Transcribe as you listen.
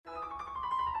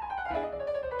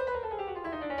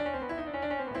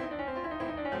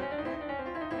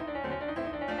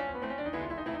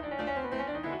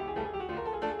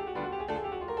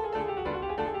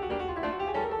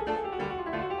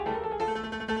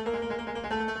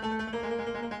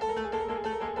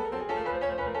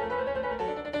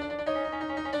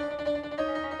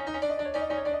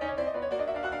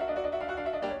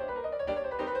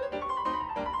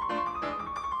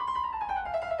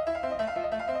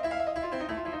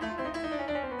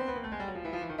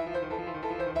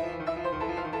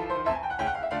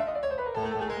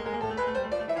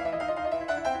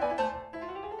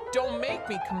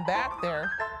me come back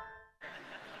there.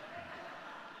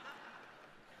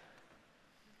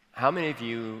 How many of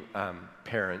you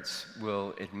parents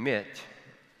will admit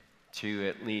to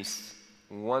at least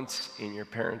once in your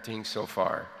parenting so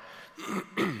far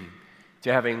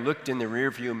to having looked in the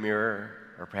rearview mirror,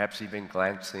 or perhaps even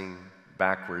glancing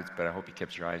backwards, but I hope you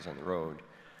kept your eyes on the road,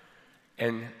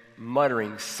 and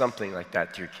muttering something like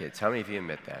that to your kids? How many of you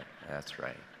admit that? That's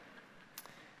right.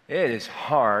 It is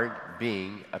hard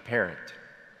being a parent.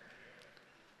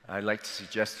 I'd like to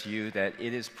suggest to you that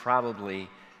it is probably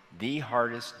the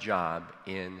hardest job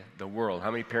in the world.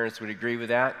 How many parents would agree with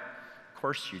that? Of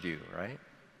course you do, right?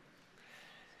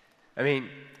 I mean,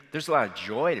 there's a lot of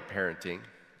joy to parenting.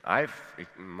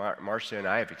 Marcia and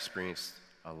I have experienced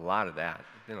a lot of that.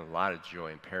 There's been a lot of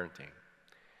joy in parenting.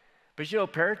 But you know,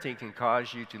 parenting can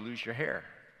cause you to lose your hair.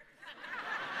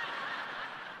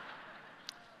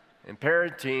 And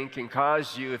parenting can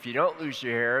cause you, if you don't lose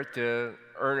your hair, to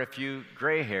earn a few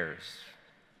gray hairs.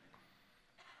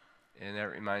 And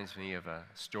that reminds me of a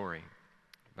story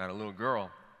about a little girl.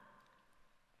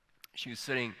 She was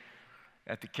sitting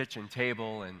at the kitchen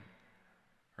table, and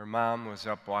her mom was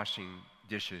up washing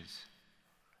dishes.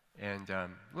 And the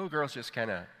little girl's just kind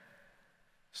of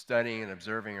studying and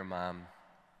observing her mom.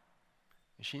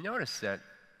 And she noticed that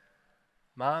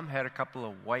Mom had a couple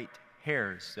of white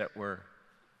hairs that were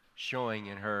showing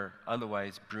in her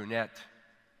otherwise brunette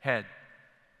head.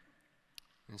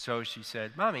 And so she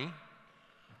said, "Mommy,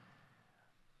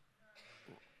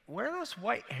 where do those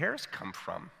white hairs come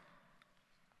from?"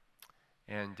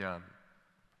 And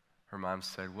her mom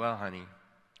said, "Well, honey,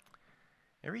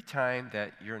 every time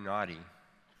that you're naughty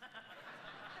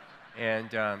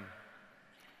and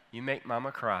you make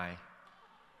Mama cry,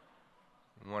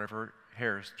 one of her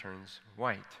hairs turns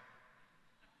white."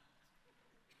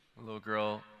 The little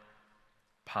girl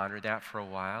pondered that for a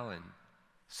while and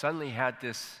suddenly had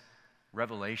this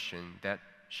revelation that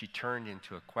she turned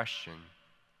into a question.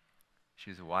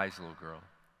 She was a wise little girl.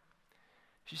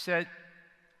 She said,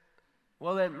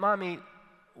 "Well then, Mommy,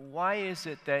 why is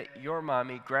it that your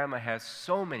mommy, Grandma, has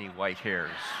so many white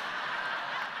hairs?"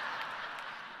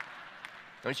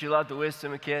 Don't you love the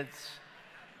wisdom of kids?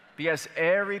 Because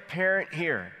every parent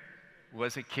here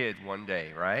was a kid one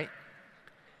day, right?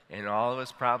 And all of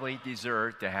us probably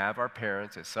deserve to have our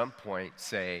parents at some point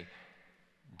say,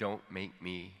 "Don't make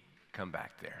me come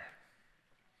back there."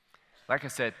 Like I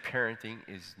said, parenting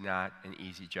is not an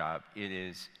easy job. It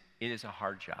is a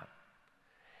hard job.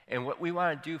 And what we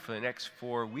want to do for the next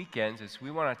 4 weekends is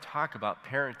we want to talk about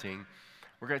parenting.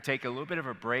 We're going to take a little bit of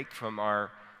a break from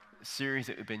our series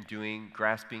that we've been doing,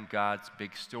 Grasping God's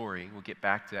Big Story. We'll get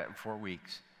back to that in 4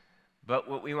 weeks. But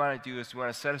what we want to do is we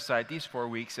want to set aside these 4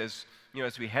 weeks as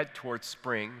we head towards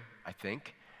spring, I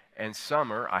think, and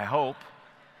summer, I hope,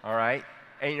 all right?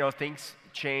 And things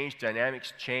change,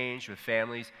 dynamics change with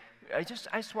families. I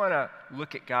just want to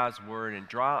look at God's Word and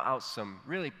draw out some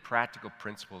really practical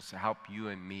principles to help you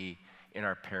and me in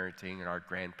our parenting and our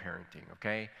grandparenting,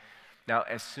 okay? Now,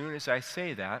 as soon as I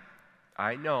say that,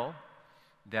 I know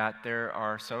that there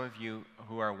are some of you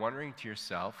who are wondering to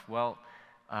yourself, well,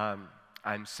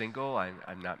 I'm single,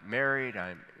 I'm not married,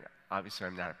 obviously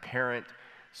I'm not a parent,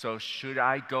 so should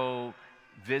I go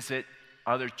visit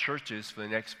other churches for the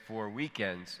next 4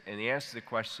 weekends? And the answer to the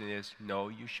question is, no,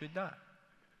 you should not.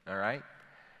 All right?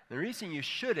 The reason you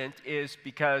shouldn't is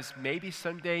because maybe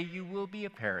someday you will be a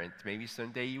parent. Maybe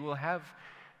someday you will have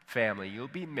family. You'll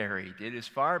be married. It is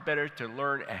far better to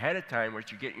learn ahead of time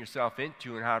what you're getting yourself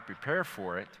into and how to prepare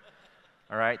for it,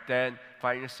 all right, than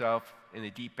find yourself in the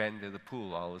deep end of the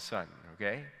pool all of a sudden,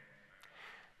 okay?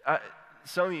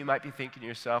 Some of you might be thinking to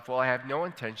yourself, well, I have no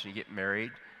intention to get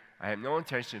married. I have no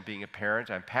intention of being a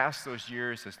parent. I'm past those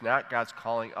years. It's not God's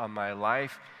calling on my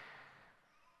life.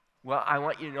 Well, I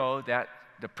want you to know that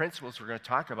the principles we're going to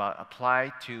talk about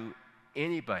apply to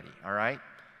anybody, all right?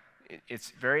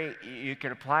 You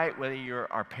can apply it whether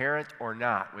you're our parent or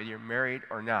not, whether you're married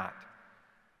or not.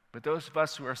 But those of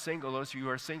us who are single, those of you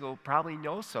who are single, probably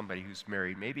know somebody who's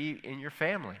married, maybe in your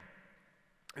family.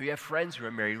 Or you have friends who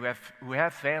are married, who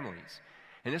have families.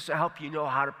 And this will help you know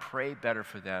how to pray better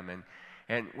for them.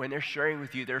 And when they're sharing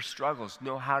with you their struggles,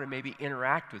 know how to maybe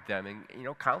interact with them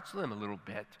and counsel them a little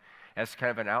bit as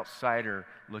kind of an outsider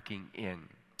looking in.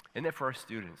 And then for our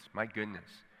students, my goodness,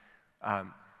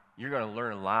 you're going to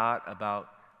learn a lot about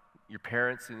your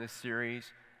parents in this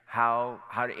series, how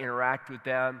to interact with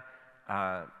them.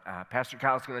 Pastor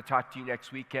Kyle's going to talk to you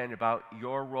next weekend about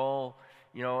your role,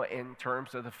 in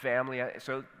terms of the family.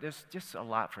 So there's just a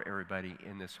lot for everybody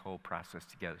in this whole process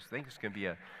together. So I think it's going to be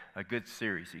a good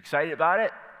series. You excited about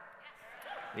it?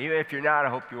 Yes. Even if you're not, I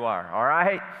hope you are. All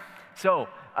right? So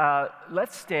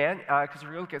let's stand, because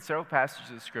we're going to look at several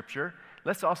passages of Scripture.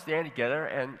 Let's all stand together,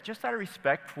 and just out of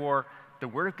respect for the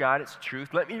Word of God, its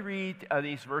truth, let me read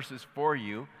these verses for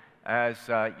you as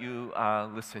you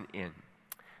listen in.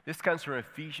 This comes from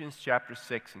Ephesians chapter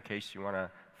 6, in case you want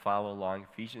to follow along.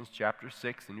 Ephesians chapter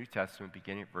 6, the New Testament,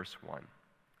 beginning at verse 1.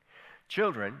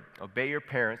 Children, obey your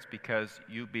parents because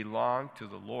you belong to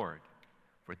the Lord,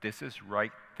 for this is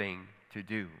right thing to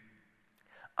do.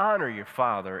 Honor your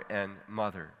father and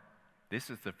mother. This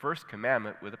is the first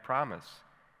commandment with a promise.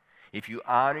 If you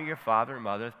honor your father and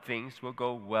mother, things will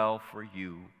go well for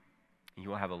you, and you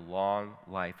will have a long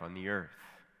life on the earth.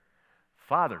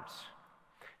 Fathers,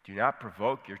 do not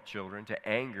provoke your children to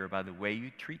anger by the way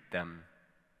you treat them.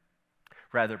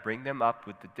 Rather, bring them up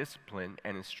with the discipline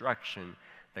and instruction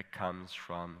that comes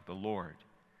from the Lord.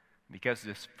 Because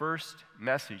this first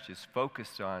message is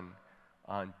focused on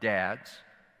dads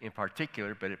in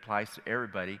particular, but it applies to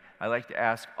everybody, I'd like to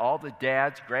ask all the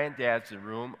dads, granddads in the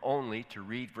room only to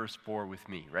read verse 4 with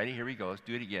me. Ready? Here we go. Let's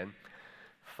do it again.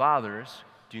 Fathers,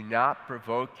 do not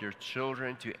provoke your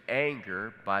children to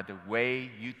anger by the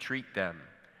way you treat them.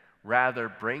 Rather,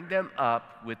 bring them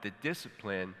up with the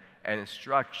discipline and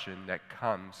instruction that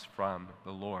comes from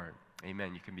the Lord.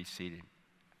 Amen. You can be seated.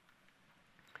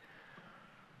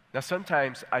 Now,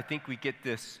 sometimes I think we get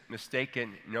this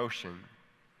mistaken notion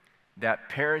that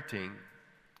parenting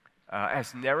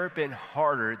has never been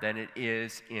harder than it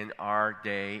is in our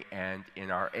day and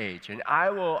in our age. And I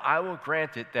will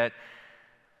grant it that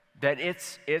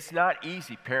it's not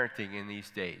easy parenting in these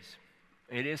days.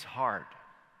 It is hard.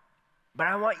 But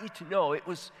I want you to know it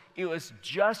was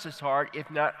just as hard,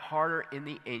 if not harder, in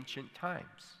the ancient times.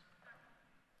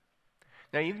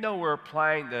 Now, even though we're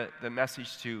applying the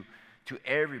message to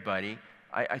everybody,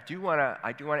 I do want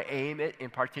to aim it in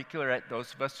particular at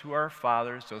those of us who are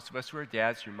fathers, those of us who are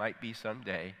dads, who might be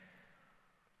someday.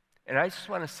 And I just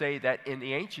want to say that in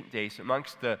the ancient days,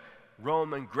 amongst the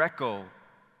Roman Greco,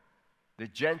 the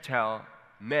Gentile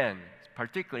men,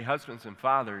 particularly husbands and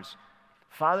fathers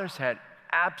had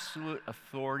absolute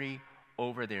authority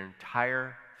over their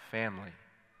entire family.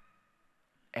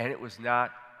 And it was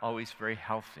not always very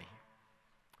healthy.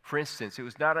 For instance, it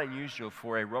was not unusual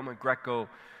for a Roman Greco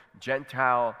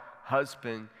Gentile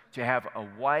husband to have a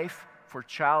wife for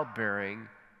childbearing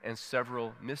and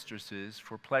several mistresses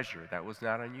for pleasure. That was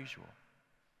not unusual.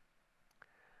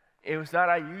 It was not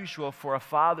unusual for a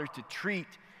father to treat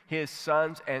his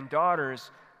sons and daughters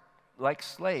like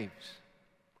slaves,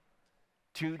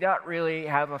 to not really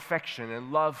have affection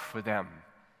and love for them,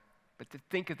 but to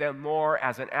think of them more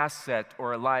as an asset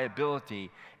or a liability.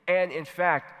 And in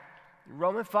fact,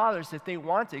 Roman fathers, if they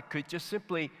wanted, could just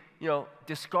simply,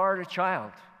 discard a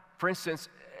child. For instance,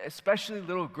 especially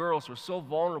little girls were so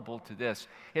vulnerable to this.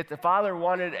 If the father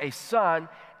wanted a son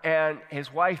and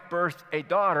his wife birthed a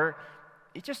daughter,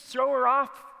 he'd just throw her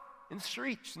off in the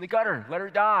streets, in the gutter, let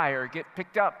her die, or get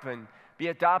picked up and be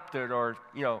adopted, or,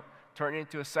 turn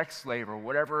into a sex slave, or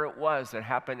whatever it was that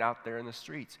happened out there in the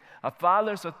streets. A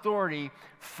father's authority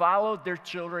followed their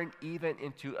children even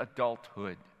into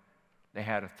adulthood. They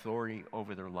had authority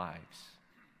over their lives.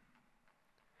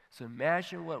 So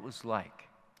imagine what it was like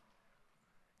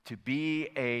to be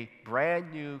a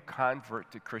brand new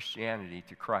convert to Christianity,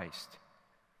 to Christ.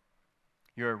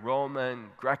 You're a Roman,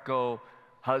 Greco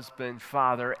husband,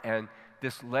 father, and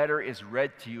this letter is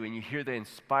read to you, and you hear the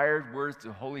inspired words of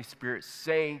the Holy Spirit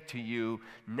saying to you,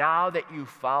 now that you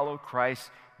follow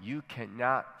Christ, you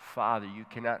cannot father, you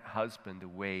cannot husband the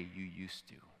way you used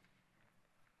to.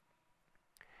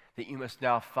 That you must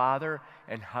now father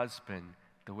and husband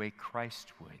the way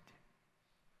Christ would.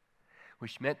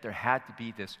 Which meant there had to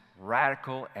be this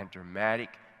radical and dramatic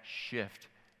shift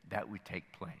that would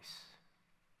take place.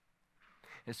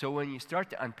 And so when you start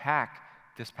to unpack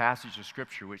this passage of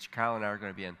Scripture, which Kyle and I are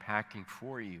going to be unpacking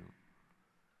for you,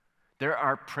 there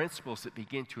are principles that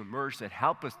begin to emerge that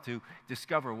help us to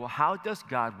discover, well, how does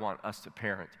God want us to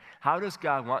parent? How does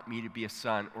God want me to be a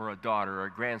son or a daughter or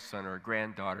a grandson or a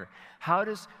granddaughter? How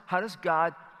does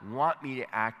God want me to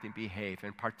act and behave,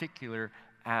 in particular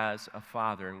as a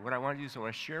father? And what I want to do is I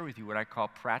want to share with you what I call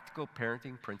practical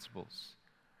parenting principles.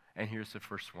 And here's the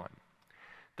first one.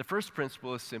 The first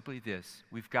principle is simply this: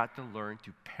 we've got to learn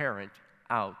to parent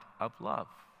out of love.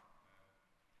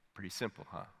 Pretty simple,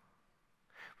 huh?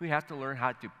 We have to learn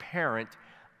how to parent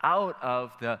out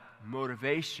of the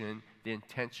motivation, the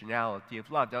intentionality of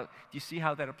love. Now, do you see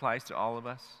how that applies to all of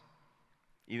us?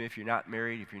 Even if you're not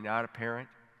married, if you're not a parent?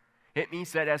 It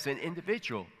means that as an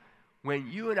individual, when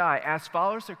you and I, as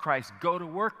followers of Christ, go to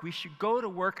work, we should go to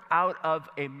work out of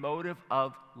a motive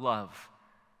of love.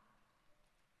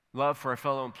 Love for our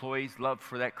fellow employees, love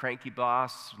for that cranky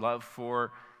boss, love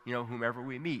for, whomever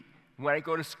we meet. When I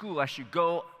go to school, I should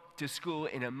go to school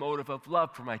in a motive of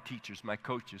love for my teachers, my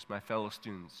coaches, my fellow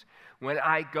students. When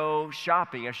I go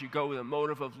shopping, I should go with a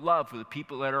motive of love for the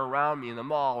people that are around me in the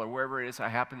mall or wherever it is I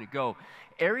happen to go.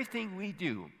 Everything we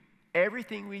do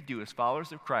as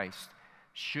followers of Christ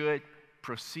should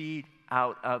proceed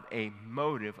out of a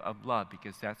motive of love,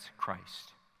 because that's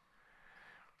Christ.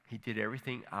 He did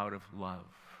everything out of love.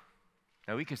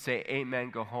 Now, we could say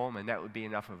amen, go home, and that would be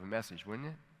enough of a message, wouldn't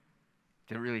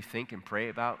it? To really think and pray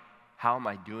about, how am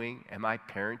I doing? Am I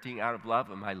parenting out of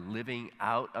love? Am I living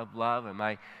out of love? Am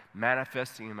I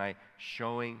manifesting? Am I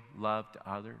showing love to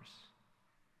others?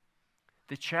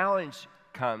 The challenge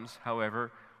comes,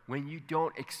 however, when you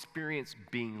don't experience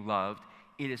being loved.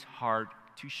 It is hard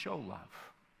to show love.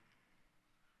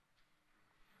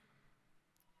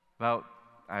 About,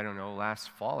 last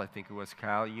fall, I think it was,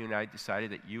 Kyle, you and I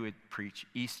decided that you would preach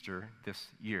Easter this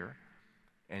year.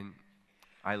 And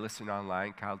I listened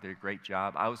online. Kyle did a great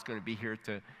job. I was going to be here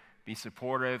to be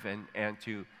supportive and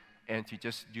to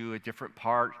just do a different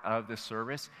part of the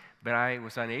service, but I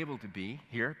was unable to be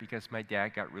here because my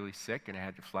dad got really sick and I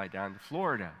had to fly down to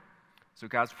Florida. So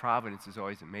God's providence is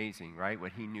always amazing, right?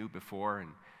 What he knew before and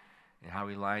how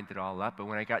he lined it all up. But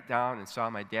when I got down and saw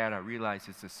my dad, I realized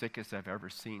it's the sickest I've ever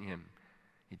seen him.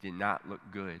 He did not look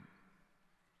good.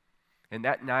 And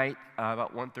that night,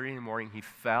 about 1:30 in the morning, he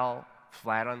fell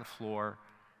flat on the floor,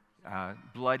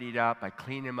 bloodied up. I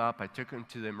cleaned him up. I took him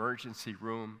to the emergency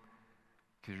room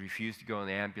because he refused to go in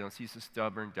the ambulance. He's a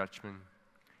stubborn Dutchman.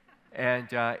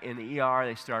 And in the ER,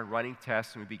 they started running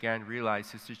tests, and we began to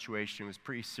realize his situation was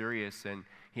pretty serious, and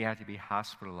he had to be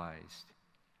hospitalized.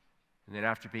 And then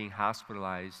after being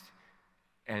hospitalized,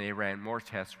 and they ran more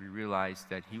tests, we realized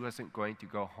that he wasn't going to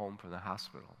go home from the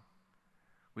hospital.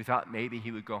 We thought maybe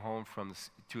he would go home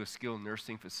to a skilled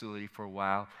nursing facility for a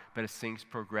while, but as things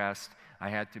progressed, I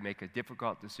had to make a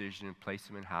difficult decision and place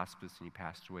him in hospice, and he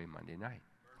passed away Monday night.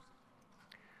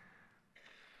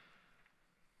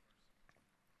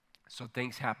 So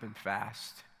things happened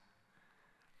fast.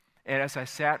 And as I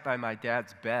sat by my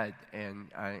dad's bed and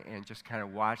just kind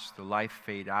of watched the life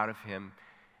fade out of him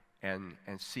and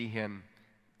see him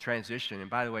transition, and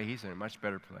by the way, he's in a much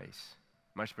better place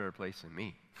than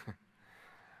me.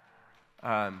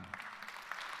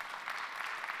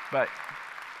 But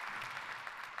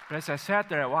as I sat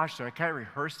there and I watched him, I kind of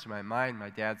rehearsed in my mind my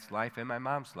dad's life and my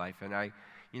mom's life. And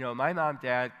my mom,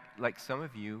 dad, like some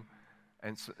of you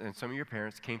and some of your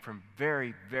parents, came from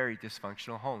very, very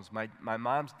dysfunctional homes. My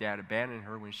mom's dad abandoned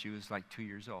her when she was like 2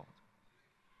 years old.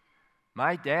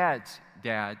 My dad's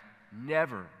dad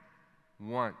never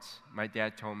once, my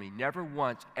dad told me, never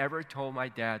once ever told my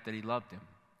dad that he loved him.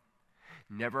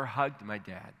 Never hugged my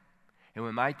dad. And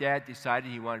when my dad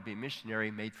decided he wanted to be a missionary,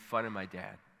 he made fun of my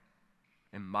dad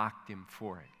and mocked him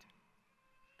for it.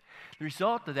 The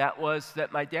result of that was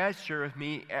that my dad shared with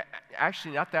me,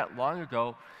 actually not that long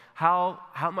ago, how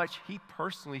much he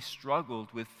personally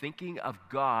struggled with thinking of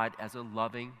God as a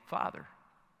loving father.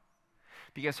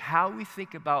 Because how we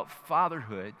think about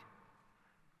fatherhood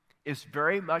is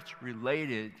very much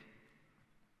related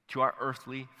to our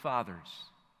earthly fathers.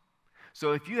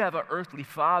 So if you have an earthly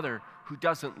father who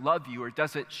doesn't love you or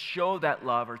doesn't show that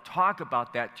love or talk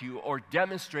about that to you or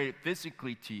demonstrate it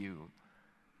physically to you,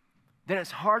 then it's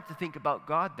hard to think about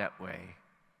God that way.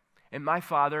 And my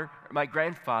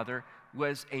grandfather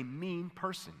was a mean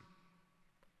person.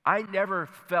 I never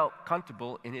felt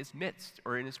comfortable in his midst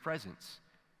or in his presence.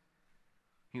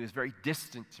 He was very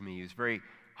distant to me. He was very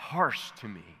harsh to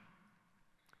me.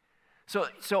 So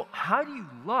how do you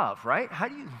love, right? How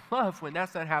do you love when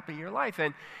that's not happening in your life?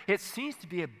 And it seems to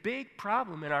be a big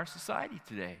problem in our society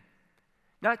today,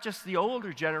 not just the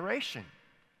older generation.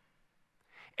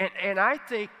 And I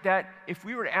think that if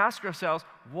we were to ask ourselves,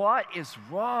 what is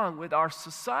wrong with our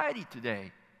society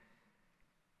today?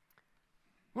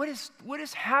 What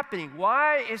is happening?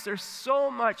 Why is there so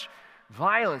much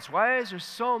violence? Why is there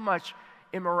so much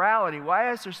immorality?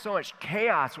 Why is there so much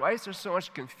chaos? Why is there so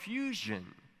much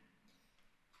confusion?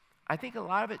 I think a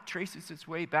lot of it traces its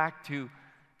way back to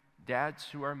dads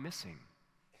who are missing.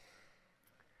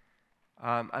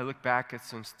 I look back at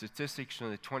some statistics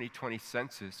from the 2020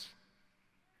 census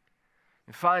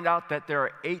and find out that there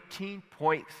are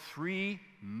 18.3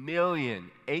 million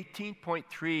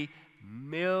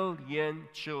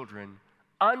children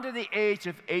under the age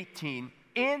of 18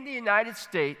 in the United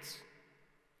States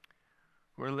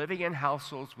who are living in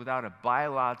households without a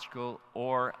biological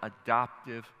or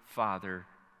adoptive father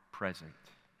present.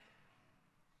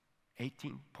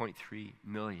 18.3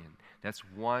 million. That's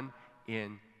 1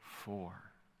 in 4.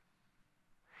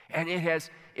 And it has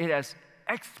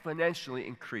exponentially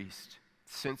increased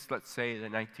since, let's say, the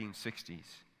 1960s.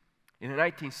 In the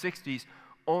 1960s,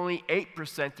 only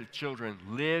 8% of children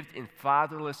lived in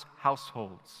fatherless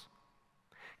households,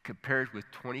 compared with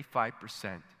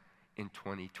 25% in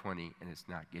 2020, and it's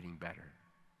not getting better.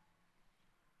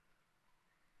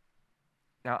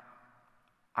 Now,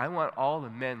 I want all the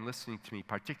men listening to me,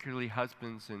 particularly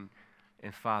husbands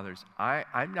and fathers,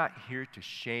 I'm not here to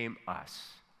shame us,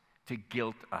 to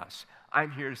guilt us.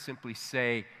 I'm here to simply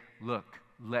say, look,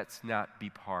 let's not be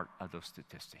part of those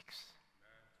statistics.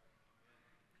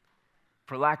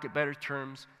 For lack of better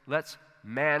terms, let's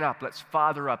man up, let's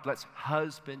father up, let's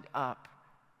husband up.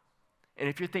 And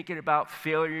if you're thinking about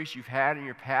failures you've had in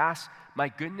your past, my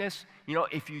goodness,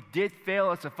 if you did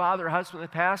fail as a father or husband in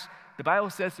the past, the Bible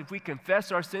says if we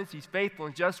confess our sins, He's faithful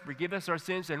and just to forgive us our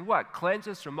sins and what? Cleanse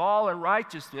us from all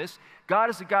unrighteousness. God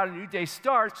is the God of new day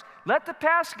starts. Let the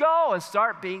past go and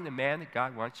start being the man that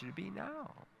God wants you to be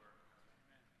now.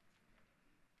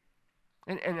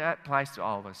 And that applies to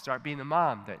all of us. Start being the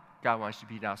mom that God wants you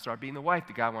to be now. Start being the wife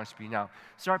that God wants you to be now.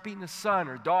 Start being the son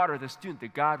or daughter, the student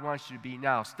that God wants you to be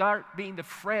now. Start being the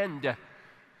friend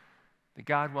that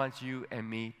God wants you and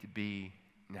me to be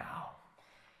now.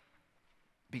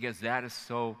 Because that is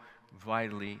so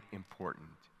vitally important.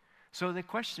 So the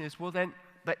question is, well then,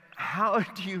 but how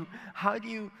do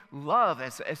you love,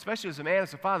 especially as a man,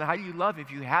 as a father, how do you love if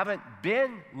you haven't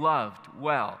been loved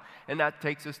well? And that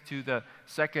takes us to the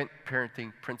second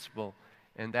parenting principle,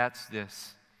 and that's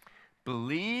this.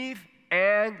 Believe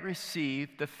and receive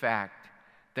the fact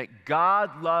that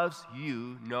God loves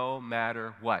you no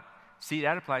matter what. See,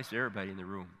 that applies to everybody in the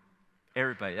room.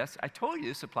 Everybody. I told you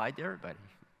this applied to everybody.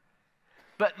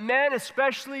 But men,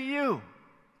 especially you.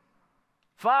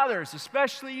 Fathers,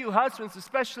 especially you. Husbands,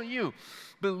 especially you.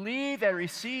 Believe and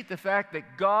receive the fact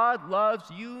that God loves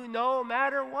you no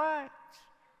matter what.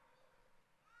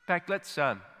 In fact,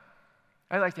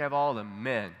 I'd like to have all the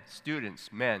men, students,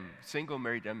 men, single,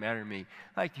 married, doesn't matter to me.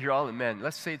 I'd like to hear all the men.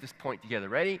 Let's say this point together.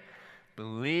 Ready?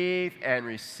 Believe and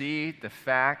receive the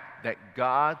fact that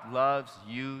God loves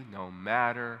you no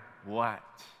matter what.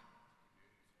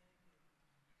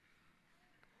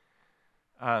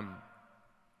 1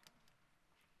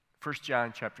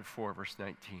 John chapter 4, verse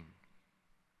 19.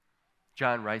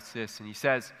 John writes this, and he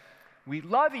says, we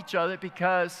love each other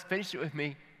because, finish it with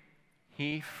me,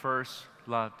 He first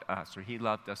loved us, or He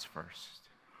loved us first.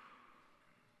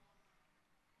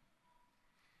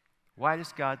 Why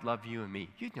does God love you and me?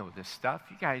 You know this stuff.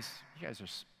 You guys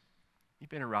you've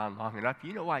been around long enough.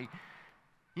 You know why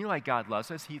God loves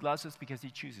us? He loves us because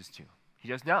He chooses to. He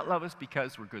does not love us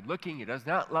because we're good looking. He does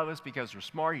not love us because we're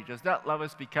smart. He does not love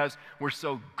us because we're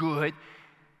so good.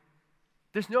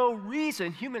 There's no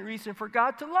human reason for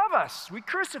God to love us. We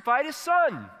crucified His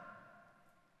Son.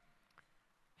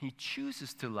 He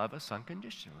chooses to love us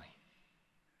unconditionally.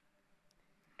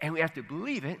 And we have to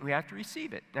believe it, and we have to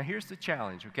receive it. Now here's the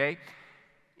challenge, okay?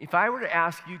 If I were to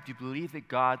ask you to believe that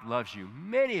God loves you,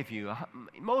 many of you,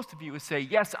 most of you would say,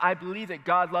 yes, I believe that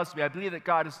God loves me. I believe that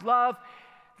God is love.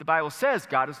 The Bible says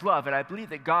God is love, and I believe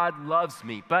that God loves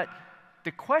me. But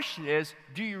the question is,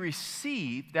 do you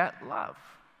receive that love?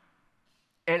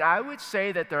 And I would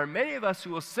say that there are many of us who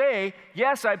will say,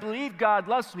 yes, I believe God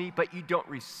loves me, but you don't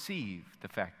receive the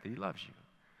fact that He loves you.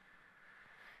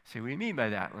 Say, what do you mean by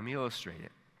that? Let me illustrate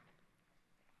it.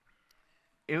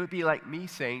 It would be like me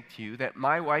saying to you that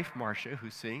my wife, Marcia,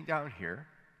 who's sitting down here,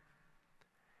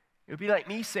 it would be like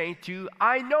me saying to you,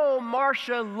 I know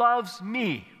Marcia loves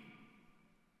me.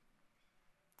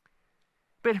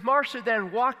 But if Marcia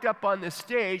then walked up on the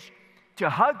stage to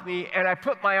hug me and I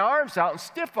put my arms out and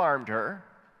stiff-armed her,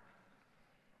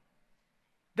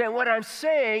 then what I'm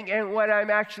saying and what I'm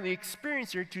actually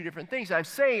experiencing are two different things. I'm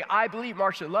saying, I believe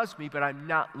Marcia loves me, but I'm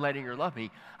not letting her love me.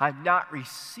 I'm not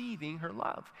receiving her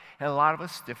love. And a lot of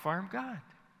us stiff-arm God.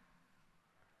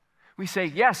 We say,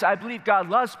 yes, I believe God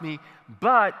loves me,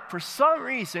 but for some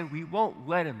reason, we won't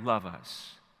let Him love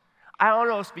us. I don't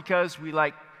know if it's because we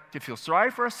like to feel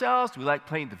sorry for ourselves. We like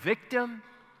playing the victim.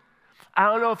 I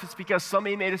don't know if it's because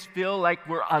somebody made us feel like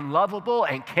we're unlovable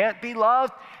and can't be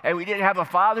loved, and we didn't have a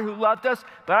father who loved us.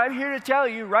 But I'm here to tell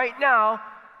you right now,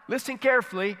 listen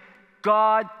carefully,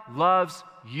 God loves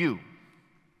you.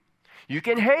 You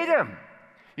can hate Him.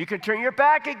 You can turn your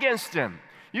back against Him.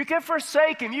 You can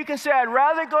forsake Him. You can say, I'd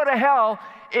rather go to hell.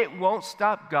 It won't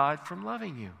stop God from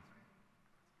loving you.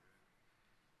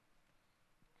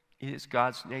 It is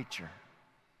God's nature.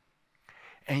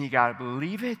 And you got to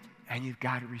believe it, and you've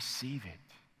got to receive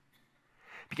it.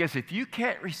 Because if you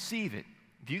can't receive it,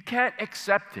 if you can't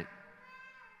accept it,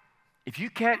 if you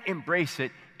can't embrace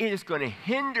it, it is going to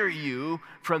hinder you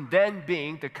from then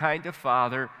being the kind of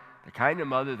father, the kind of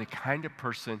mother, the kind of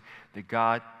person that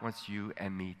God wants you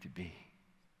and me to be.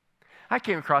 I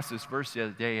came across this verse the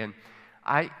other day, and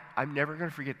I'm never going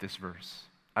to forget this verse.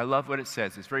 I love what it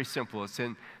says. It's very simple. It's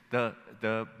in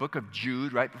the book of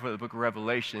Jude, right before the book of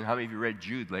Revelation. How many of you read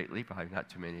Jude lately? Probably not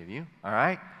too many of you. All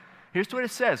right? Here's what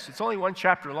it says. It's only one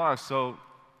chapter long, so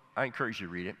I encourage you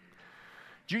to read it.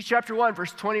 Jude chapter 1,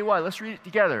 verse 21. Let's read it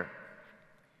together.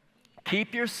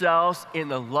 Keep yourselves in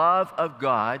the love of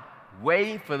God,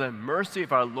 waiting for the mercy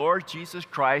of our Lord Jesus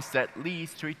Christ that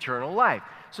leads to eternal life.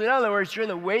 So in other words, you're in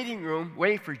the waiting room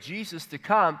waiting for Jesus to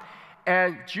come.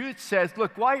 And Jude says,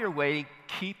 look, while you're waiting,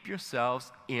 keep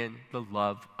yourselves in the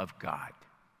love of God.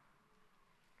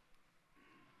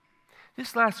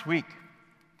 This last week,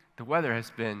 the weather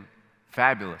has been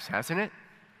fabulous, hasn't it?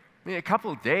 I mean, a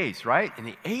couple of days, right? In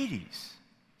the 80s.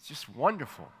 It's just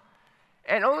wonderful.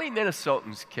 And only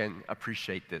Minnesotans can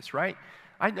appreciate this, right?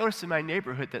 I noticed in my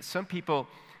neighborhood that some people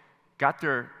got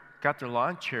their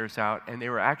lawn chairs out, and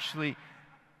they're actually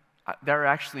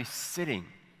sitting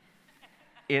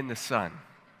in the sun.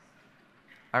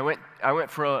 I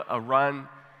went for a run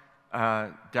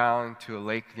down to a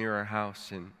lake near our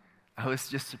house, and I was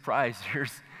just surprised.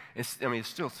 There's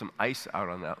still some ice out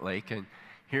on that lake, and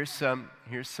here's some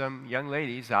young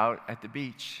ladies out at the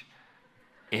beach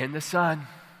in the sun,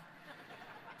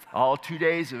 all 2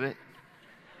 days of it.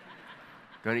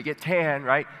 Going to get tan,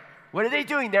 right? What are they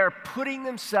doing? They're putting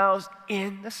themselves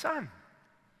in the sun.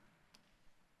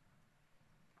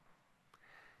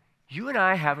 You and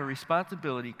I have a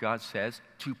responsibility, God says,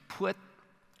 to put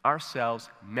ourselves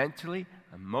mentally,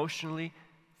 emotionally,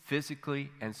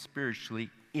 physically, and spiritually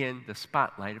in the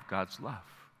spotlight of God's love.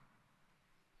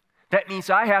 That means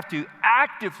I have to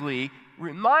actively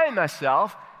remind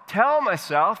myself, tell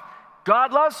myself,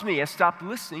 God loves me, and stop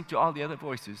listening to all the other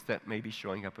voices that may be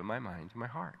showing up in my mind, in my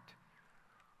heart.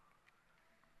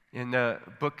 In the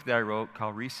book that I wrote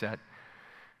called Reset,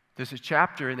 there's a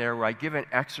chapter in there where I give an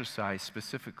exercise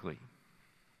specifically.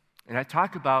 And I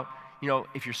talk about,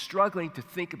 if you're struggling to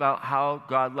think about how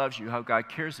God loves you, how God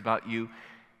cares about you,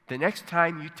 the next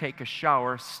time you take a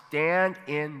shower, stand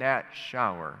in that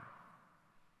shower.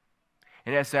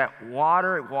 And as that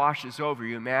water washes over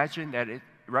you, imagine that it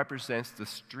represents the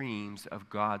streams of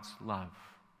God's love.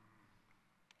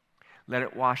 Let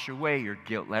it wash away your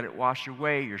guilt. Let it wash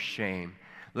away your shame.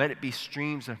 Let it be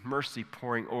streams of mercy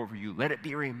pouring over you. Let it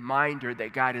be a reminder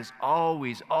that God is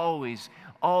always, always,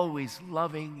 always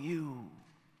loving you.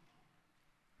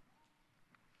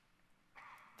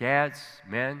 Dads,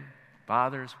 men,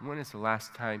 fathers, when is the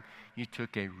last time you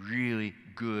took a really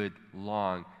good,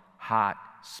 long, hot,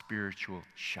 spiritual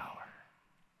shower?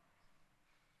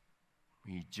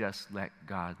 You just let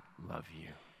God love you.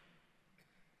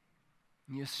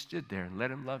 And you stood there and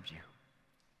let him love you.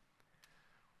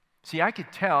 See, I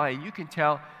could tell, and you can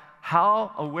tell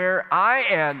how aware I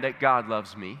am that God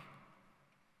loves me.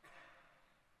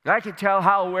 And I can tell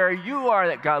how aware you are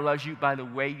that God loves you by the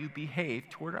way you behave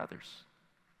toward others.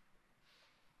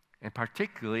 And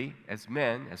particularly as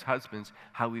men, as husbands,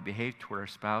 how we behave toward our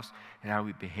spouse and how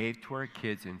we behave toward our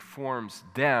kids informs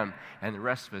them and the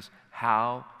rest of us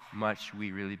how much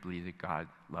we really believe that God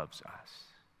loves us.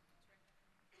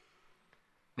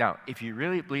 Now, if you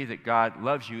really believe that God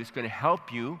loves you, it's going to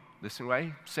help you, listen to what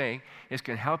I'm saying, it's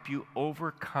going to help you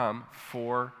overcome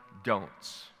 4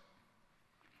 don'ts.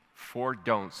 4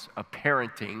 don'ts of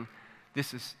parenting.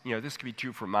 This could be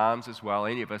true for moms as well,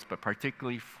 any of us, but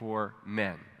particularly for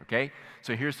men, okay?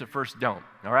 So here's the first don't,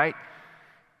 all right?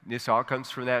 This all comes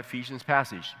from that Ephesians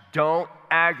passage. Don't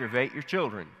aggravate your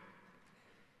children.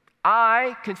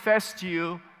 I confess to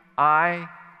you, I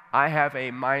have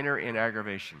a minor in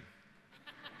aggravation.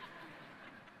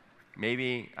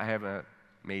 Maybe I have a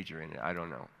major in it, I don't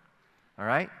know, all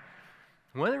right?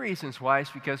 One of the reasons why is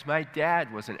because my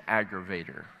dad was an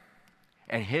aggravator.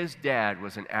 And his dad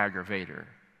was an aggravator.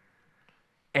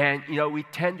 And, we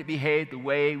tend to behave the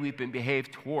way we've been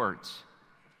behaved towards.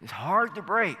 It's hard to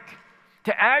break.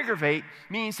 To aggravate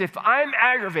means if I'm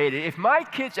aggravated, if my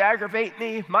kids aggravate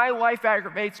me, if my wife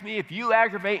aggravates me, if you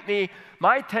aggravate me,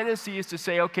 my tendency is to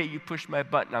say, okay, you push my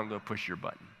button, I'm going to push your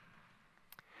button.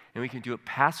 And we can do it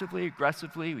passively,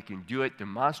 aggressively. We can do it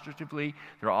demonstratively.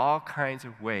 There are all kinds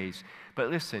of ways. But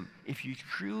listen, if you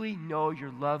truly know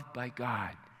you're loved by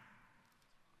God,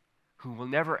 who will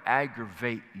never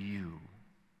aggravate you,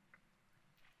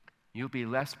 you'll be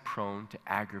less prone to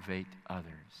aggravate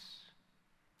others.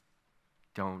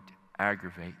 Don't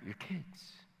aggravate your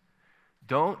kids.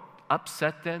 Don't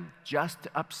upset them just to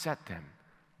upset them.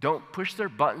 Don't push their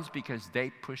buttons because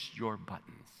they pushed your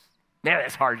buttons. Now,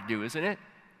 that's hard to do, isn't it?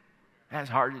 That's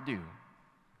hard to do.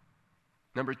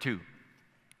 Number 2,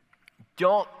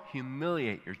 don't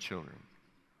humiliate your children.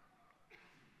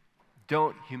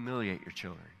 Don't humiliate your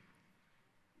children.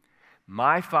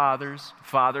 My father's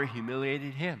father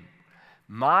humiliated him.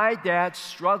 My dad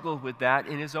struggled with that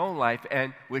in his own life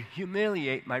and would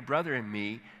humiliate my brother and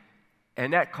me,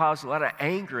 and that caused a lot of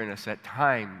anger in us at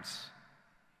times,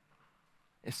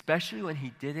 especially when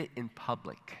he did it in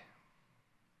public.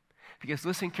 Because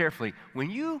listen carefully, when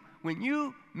you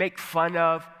make fun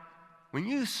of, when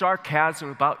you use sarcasm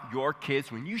about your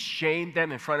kids, when you shame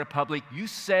them in front of public, you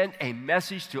send a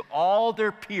message to all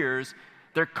their peers,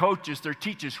 their coaches, their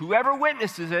teachers, whoever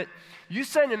witnesses it, you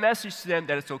send a message to them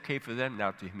that it's okay for them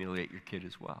now to humiliate your kid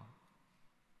as well.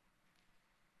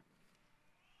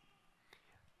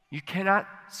 You cannot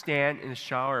stand in the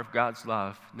shower of God's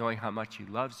love knowing how much He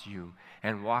loves you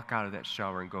and walk out of that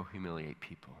shower and go humiliate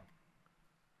people.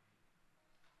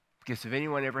 Because if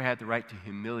anyone ever had the right to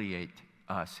humiliate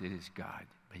us, it is God,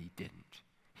 but He didn't.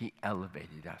 He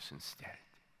elevated us instead.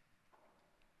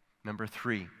 Number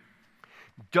 3,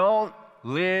 don't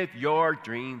live your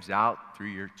dreams out through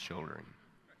your children.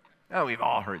 Now, we've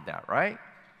all heard that, right?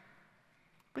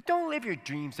 But don't live your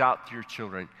dreams out through your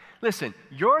children. Listen,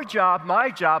 your job, my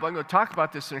job, I'm going to talk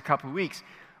about this in a couple of weeks.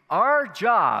 Our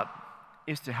job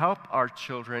is to help our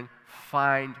children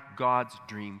find God's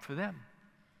dream for them.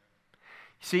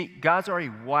 See, God's already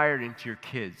wired into your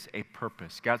kids a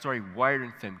purpose. God's already wired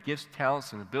into them, gifts,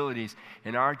 talents, and abilities,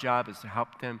 and our job is to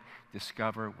help them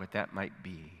discover what that might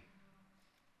be.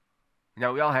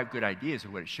 Now, we all have good ideas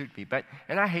of what it should be,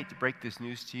 and I hate to break this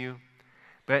news to you,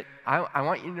 but I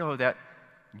want you to know that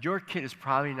your kid is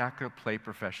probably not going to play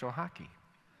professional hockey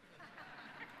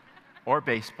or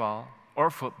baseball or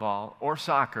football or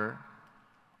soccer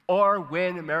or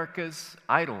win America's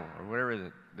Idol or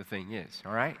whatever the thing is,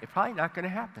 all right? It's probably not going to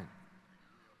happen.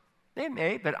 They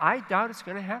may, but I doubt it's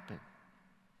going to happen.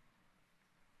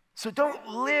 So don't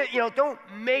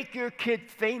make your kid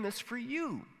famous for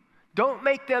you. Don't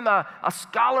make them a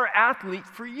scholar athlete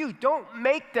for you. Don't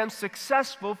make them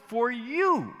successful for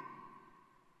you.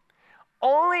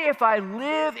 Only if I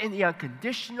live in the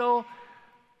unconditional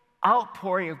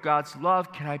outpouring of God's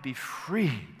love can I be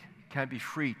freed. Can I be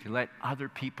free to let other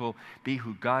people be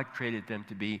who God created them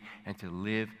to be and to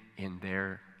live in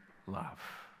their love.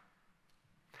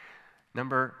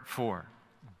 Number 4,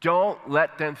 don't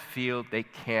let them feel they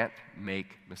can't make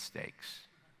mistakes.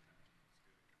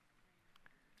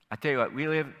 I tell you what,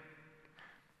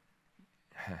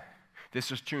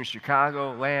 this is true in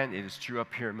Chicago land, it is true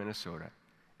up here in Minnesota,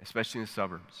 especially in the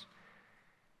suburbs.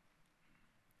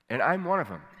 And I'm one of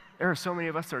them. There are so many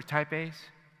of us that are type A's.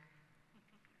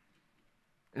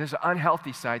 And there's an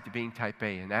unhealthy side to being type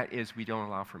A, and that is we don't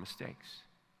allow for mistakes.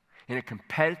 In a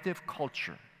competitive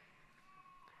culture,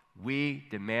 we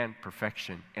demand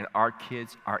perfection, and our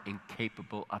kids are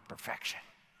incapable of perfection.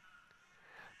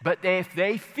 But if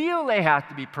they feel they have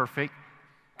to be perfect,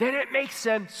 then it makes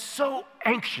them so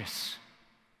anxious.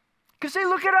 Because they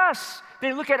look at us.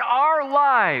 They look at our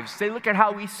lives. They look at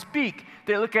how we speak.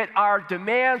 They look at our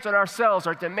demands on ourselves,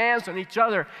 our demands on each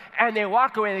other, and they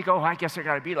walk away and they go, I guess I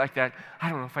got to be like that.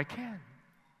 I don't know if I can.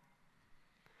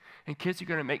 And kids are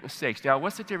going to make mistakes. Now,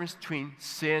 what's the difference between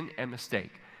sin and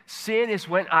mistake? Sin is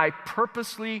when I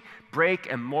purposely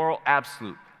break a moral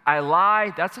absolute. I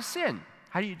lie, that's a sin.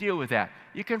 How do you deal with that?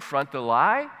 You confront the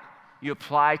lie, you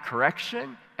apply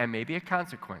correction, and maybe a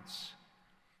consequence.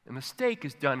 A mistake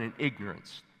is done in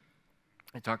ignorance.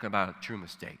 I'm talking about a true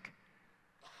mistake.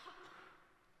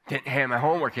 Didn't have my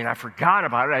homework and I forgot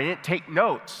about it. I didn't take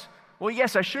notes. Well,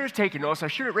 yes, I should have taken notes. I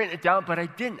should have written it down, but I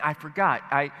didn't. I forgot.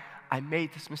 I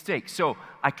made this mistake. So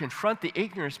I confront the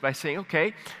ignorance by saying,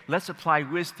 okay, let's apply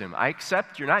wisdom. I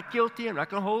accept you're not guilty. I'm not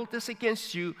going to hold this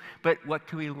against you. But what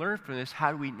can we learn from this?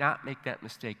 How do we not make that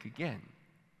mistake again?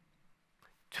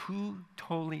 2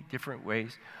 totally different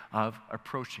ways of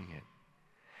approaching it.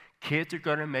 Kids are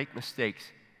going to make mistakes.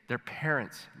 Their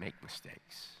parents make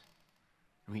mistakes.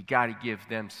 And we got to give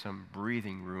them some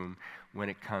breathing room when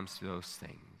it comes to those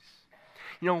things.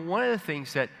 You know, one of the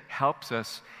things that helps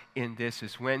us in this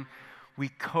is when we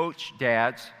coach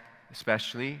dads,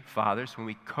 especially fathers, when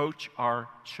we coach our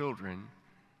children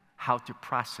how to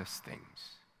process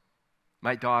things.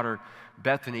 My daughter,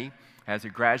 Bethany, has a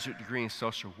graduate degree in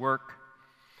social work,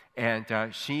 and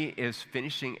she is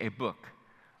finishing a book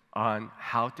on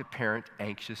how to parent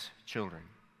anxious children.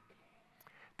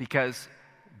 Because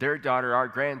their daughter, our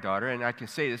granddaughter, and I can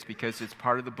say this because it's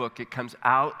part of the book, it comes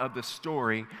out of the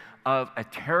story of a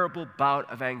terrible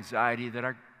bout of anxiety that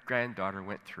our granddaughter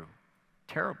went through.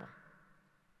 Terrible.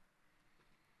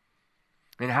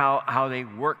 and how they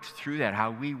worked through that,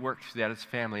 how we worked through that as a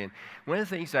family. And one of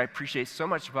the things that I appreciate so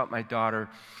much about my daughter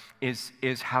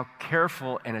is how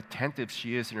careful and attentive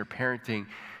she is in her parenting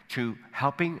to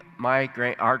helping my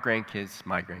grandkids,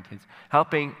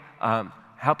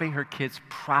 helping her kids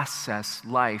process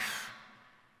life.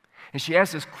 And she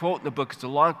has this quote in the book. It's a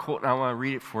long quote, and I want to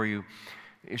read it for you.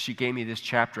 She gave me this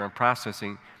chapter on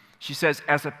processing. She says,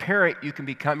 as a parent, you can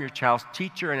become your child's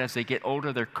teacher, and as they get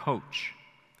older, their coach.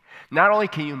 Not only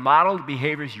can you model the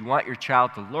behaviors you want your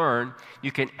child to learn,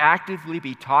 you can actively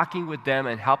be talking with them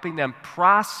and helping them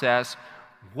process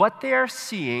what they are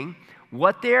seeing,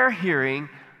 what they are hearing,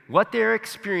 what they are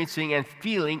experiencing and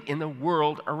feeling in the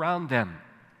world around them.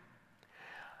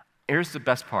 Here's the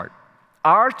best part.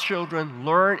 Our children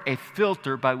learn a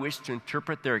filter by which to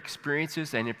interpret their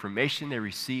experiences and information they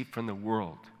receive from the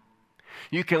world.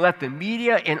 You can let the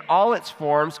media in all its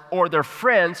forms or their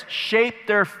friends shape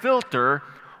their filter,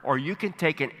 or you can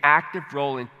take an active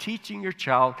role in teaching your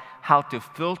child how to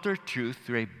filter truth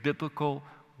through a biblical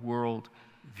world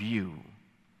view.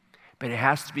 But it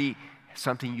has to be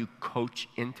something you coach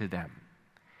into them.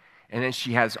 And then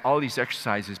she has all these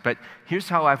exercises. But here's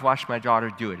how I've watched my daughter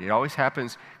do it. It always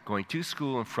happens going to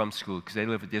school and from school because they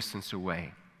live a distance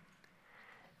away.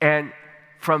 And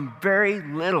from very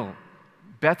little,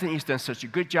 Bethany's done such a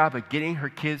good job of getting her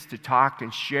kids to talk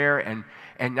and share and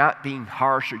not being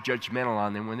harsh or judgmental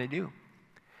on them when they do.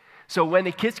 So when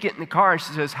the kids get in the car and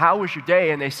she says, how was your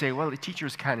day? And they say, well, the teacher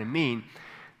was kind of mean.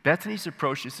 Bethany's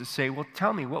approach is to say, well,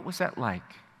 tell me, what was that like?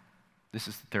 This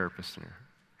is the therapist in her.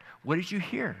 What did you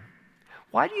hear?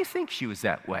 Why do you think she was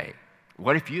that way?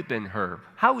 What if you'd been her?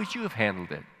 How would you have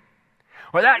handled it?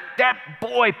 Or that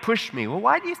boy pushed me. Well,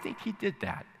 why do you think he did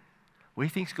that? What do you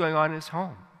think's going on in his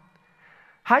home?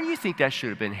 How do you think that should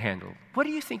have been handled? What do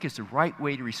you think is the right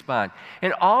way to respond?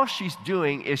 And all she's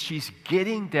doing is she's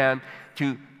getting them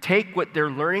to take what they're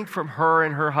learning from her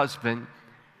and her husband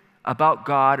about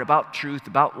God, about truth,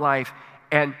 about life,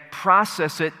 and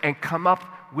process it and come up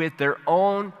with their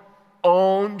own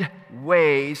owned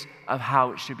ways of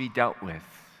how it should be dealt with.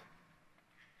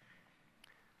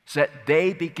 So that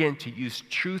they begin to use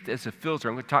truth as a filter.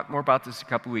 I'm going to talk more about this in a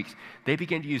couple of weeks. They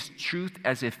begin to use truth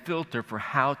as a filter for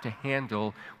how to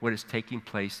handle what is taking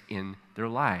place in their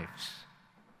lives.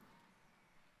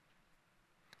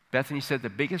 Bethany said the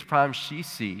biggest problem she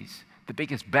sees, the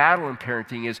biggest battle in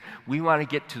parenting is we want to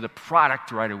get to the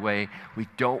product right away. We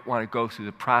don't want to go through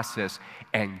the process.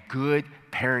 And good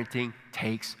parenting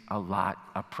takes a lot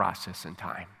of process and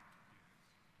time.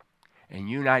 And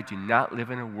you and I do not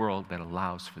live in a world that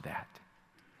allows for that.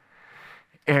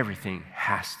 Everything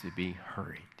has to be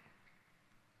hurried.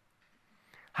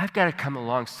 I've got to come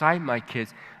alongside my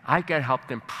kids. I've got to help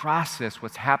them process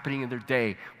what's happening in their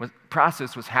day,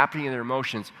 process what's happening in their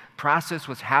emotions, process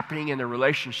what's happening in their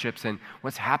relationships and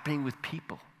what's happening with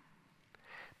people.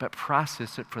 But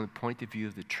process it from the point of view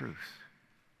of the truth,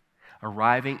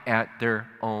 arriving at their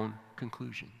own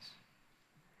conclusions.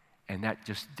 And that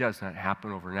just does not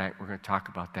happen overnight. We're going to talk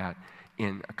about that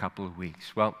in a couple of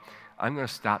weeks. Well, I'm going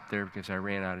to stop there because I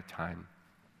ran out of time.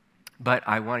 But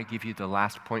I want to give you the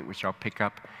last point, which I'll pick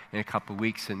up in a couple of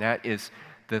weeks, and that is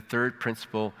the third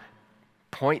principle: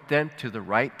 point them to the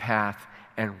right path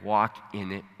and walk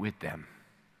in it with them.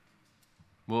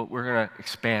 Well, we're going to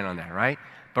expand on that, right?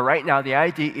 But right now, the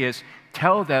idea is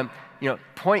tell them,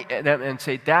 point at them and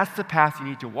say, that's the path you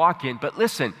need to walk in. But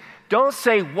listen, don't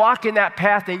say walk in that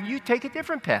path and you take a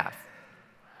different path.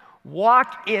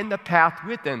 Walk in the path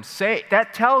with them.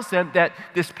 That tells them that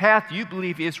this path you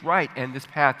believe is right and this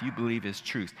path you believe is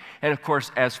truth. And of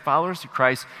course, as followers of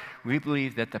Christ, we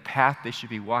believe that the path they should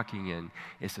be walking in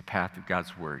is the path of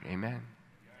God's Word. Amen?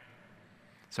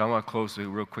 So I want to close with a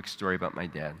real quick story about my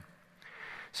dad.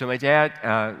 So my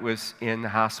dad was in the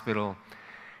hospital,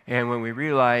 and when we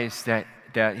realized that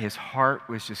his heart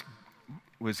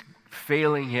was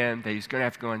failing him, that he's going to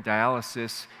have to go on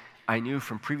dialysis, I knew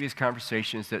from previous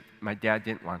conversations that my dad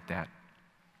didn't want that.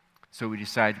 So we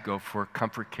decided to go for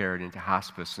comfort care and into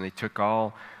hospice. And they took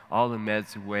all the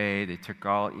meds away. They took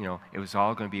it was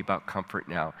all going to be about comfort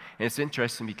now. And it's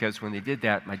interesting because when they did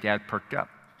that, my dad perked up.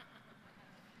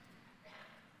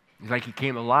 It's like he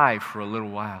came alive for a little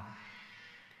while.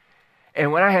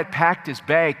 And when I had packed his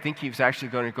bag, thinking he was actually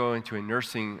going to go into a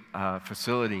nursing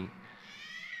facility,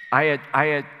 I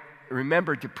had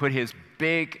remembered to put his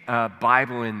big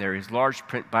Bible in there, his large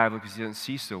print Bible, because he doesn't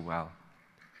see so well.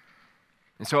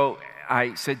 And so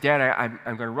I said, Dad, I'm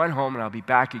going to run home and I'll be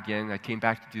back again. I came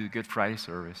back to do the Good Friday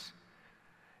service.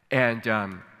 And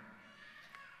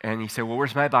he said, well,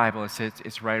 where's my Bible? I said,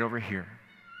 it's right over here.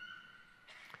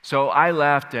 So I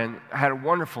left, and I had a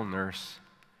wonderful nurse.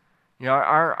 You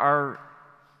know,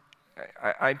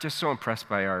 I'm just so impressed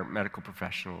by our medical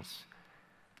professionals.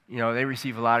 You know, they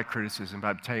receive a lot of criticism, but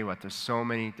I'll tell you what, there's so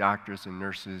many doctors and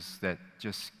nurses that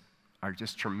just are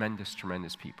just tremendous,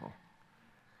 tremendous people.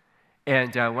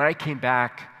 And when I came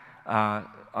back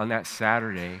on that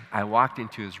Saturday, I walked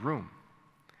into his room.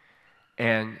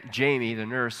 And Jamie, the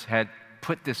nurse, had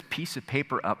put this piece of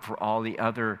paper up for all the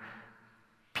other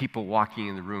people walking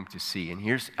in the room to see.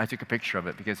 And I took a picture of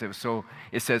it because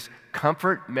it says,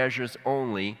 "Comfort measures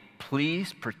only.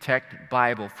 Please protect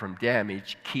Bible from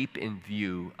damage. Keep in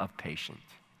view of patient."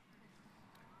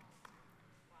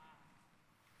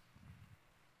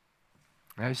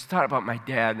 And I just thought about my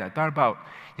dad, and I thought about,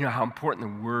 how important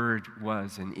the Word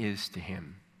was and is to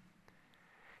him.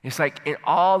 It's like in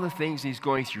all the things he's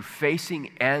going through,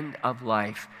 facing end of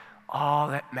life, all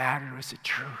that mattered was the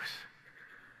truth.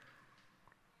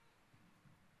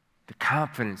 The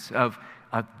confidence of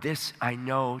this I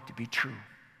know to be true.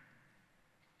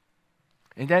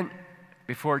 And then,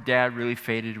 before Dad really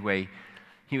faded away,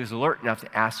 he was alert enough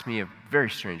to ask me a very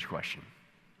strange question.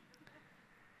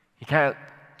 He kind of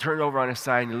turned over on his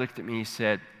side and he looked at me and he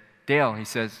said, "Dale," he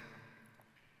says,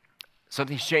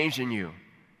 "something's changed in you."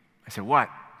 I said, "What?"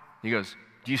 He goes,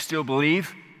 "Do you still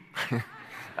believe?"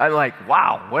 I'm like,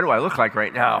 wow, what do I look like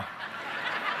right now?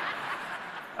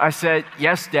 I said,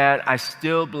 "Yes, Dad, I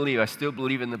still believe. I still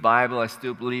believe in the Bible. I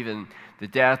still believe in the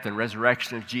death and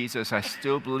resurrection of Jesus. I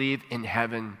still believe in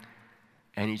heaven."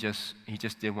 And he just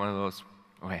did one of those,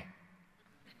 okay,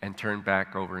 and turned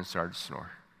back over and started to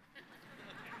snore.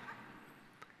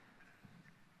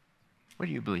 What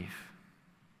do you believe?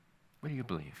 What do you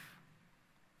believe?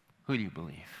 Who do you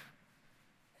believe?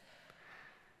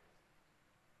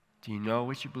 Do you know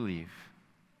what you believe?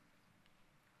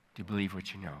 Do you believe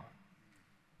what you know?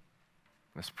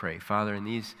 Let's pray. Father, in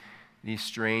these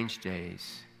strange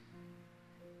days,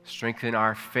 strengthen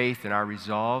our faith and our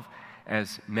resolve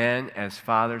as men, as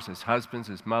fathers, as husbands,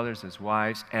 as mothers, as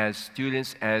wives, as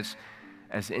students, as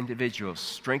individuals.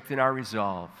 Strengthen our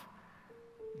resolve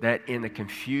that in the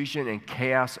confusion and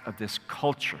chaos of this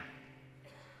culture,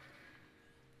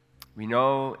 we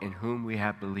know in whom we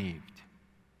have believed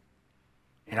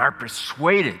and are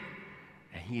persuaded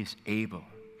that He is able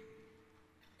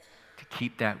to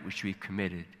keep that which we've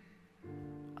committed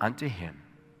unto Him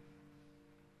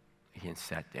against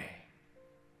that day.